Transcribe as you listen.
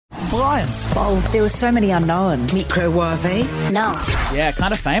Lions. Oh, there were so many unknowns. Microwave? No. Yeah,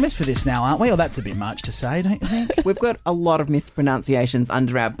 kind of famous for this now, aren't we? Or that's a bit much to say, don't you think? We've got a lot of mispronunciations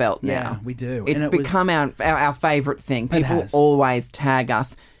under our belt now. Yeah, we do. It's become our favourite thing. It People has. always tag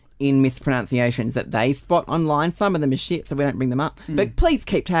us in mispronunciations that they spot online. Some of them are shit, so we don't bring them up. But please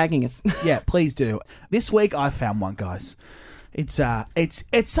keep tagging us. Yeah, please do. This week I found one, guys. It's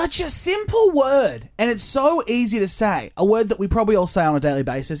such a simple word, and it's so easy to say. A word that we probably all say on a daily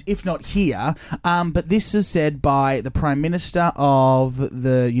basis, if not here. But this is said by the Prime Minister of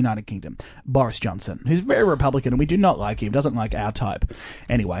the United Kingdom, Boris Johnson, who's very Republican, and we do not like him. Doesn't like our type.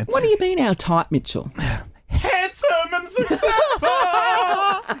 Anyway, What do you mean our type, Mitchell? handsome and successful.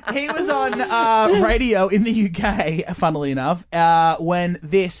 He was on radio in the UK, funnily enough, when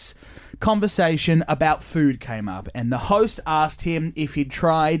this conversation about food came up, and the host asked him if he'd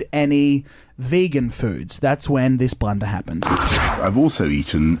tried any vegan foods. That's when this blunder happened. I've also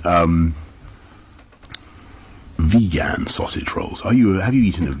eaten vegan sausage rolls. Have you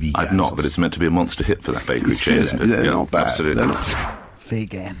eaten a vegan? I've not, sausage? but it's meant to be a monster hit for that bakery chain, isn't it? They're not bad. Absolutely.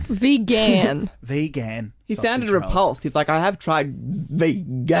 Vegan. He sausage sounded rolls. repulsed. He's like, I have tried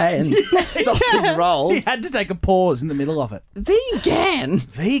vegan sausage rolls. He had to take a pause in the middle of it. Vegan?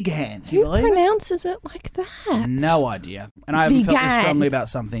 Vegan. Who You believe it? pronounces it like that? No idea. And I haven't felt this Vegan. strongly about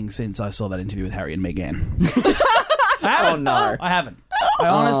something since I saw that interview with Harry and Meghan. I haven't. Oh, no. I haven't. I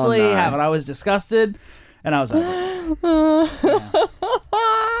honestly no. haven't. I was disgusted, and I was over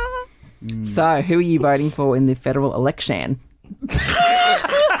it. So, who are you voting for in the federal election?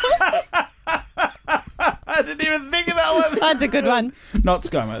 I didn't even think about one. That's a good one. Not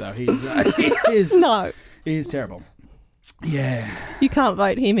ScoMo, though. He is No, he is terrible. Yeah. you can't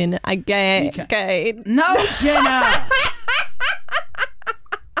vote him in again. can't. Again. No, Jenna.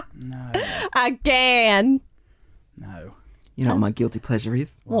 No. Again. No. You know what my guilty pleasure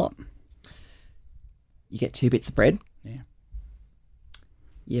is? What? You get 2 bits of bread. Yeah.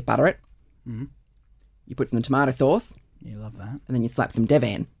 You butter it. Mm-hmm. You put some tomato sauce. You love that. And then you slap some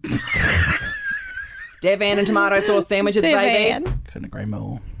Devan. Devan and tomato sauce sandwiches, baby. Devan. Couldn't agree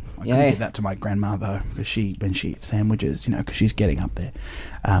more. I Yeah. couldn't give that to my grandma, though, because when she eats sandwiches, because she's getting up there,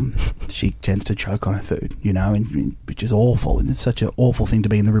 she tends to choke on her food, which is awful. And it's such an awful thing to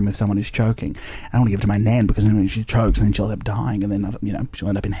be in the room with someone who's choking. I don't want to give it to my nan because she chokes and then she'll end up dying and then, she'll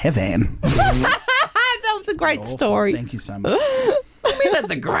end up in heaven. That was a great Awful. story. Thank you so much. I mean, that's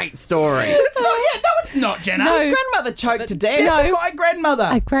a great story. It's not, Jenna. No. His grandmother choked to death. Death of my grandmother.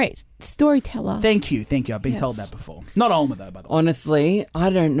 A great storyteller. Thank you. I've been Yes. told that before. Not Olma, though, by the way. Honestly, I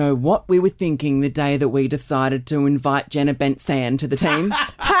don't know what we were thinking the day that we decided to invite Jenna Bentsan to the team.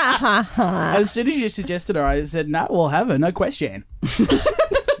 As soon as you suggested her, I said, no, we'll have her. No question.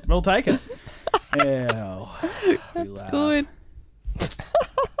 We'll take it. That's Good.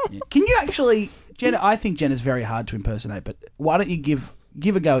 Yeah. Can you actually, Jenna, I think Jenna's very hard to impersonate, but why don't you give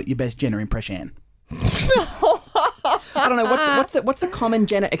a go at your best Jenna impression? I don't know, what's the common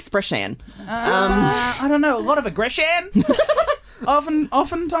Jenna expression? I don't know, a lot of aggression.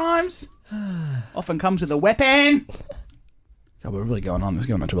 Oftentimes. Often comes with a weapon. God, we're really going on. This is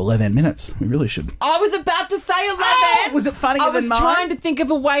going on to 11 minutes. We really should. I was about to say 11. Oh, was it funnier than mine? I was trying to think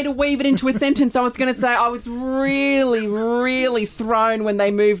of a way to weave it into a sentence. I was going to say I was really, really thrown when they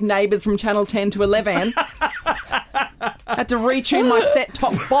moved Neighbours from Channel 10 to 11. Had to retune my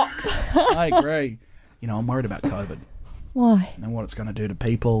set-top box. I agree. I'm worried about COVID Why? and what it's going to do to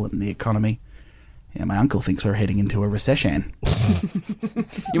people and the economy. Yeah, my uncle thinks we're heading into a recession.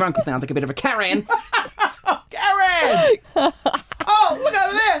 Your uncle sounds like a bit of a Karen. Karen! Oh, look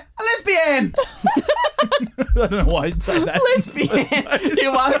over there! A lesbian! I don't know why you'd say that. Lesbian.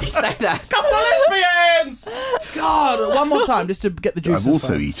 You won't say that. Couple of lesbians! God, one more time just to get the juices I've also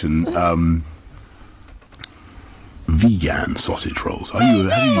flowing. eaten vegan sausage rolls. Have you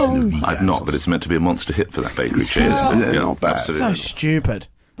eaten a vegan? I've not, but it's meant to be a monster hit for that bakery chain, isn't it? They're not bad. Absolutely. So stupid.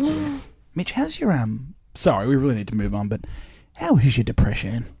 Yeah. Mitch, how's your sorry, we really need to move on, but how is your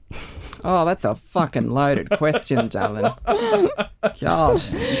depression? Oh, that's a fucking loaded question, darling. God.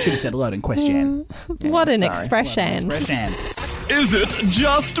 You should have said loading question. What an sorry. expression. Is it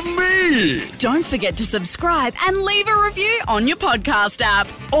just me? Don't forget to subscribe and leave a review on your podcast app.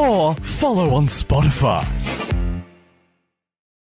 Or follow on Spotify.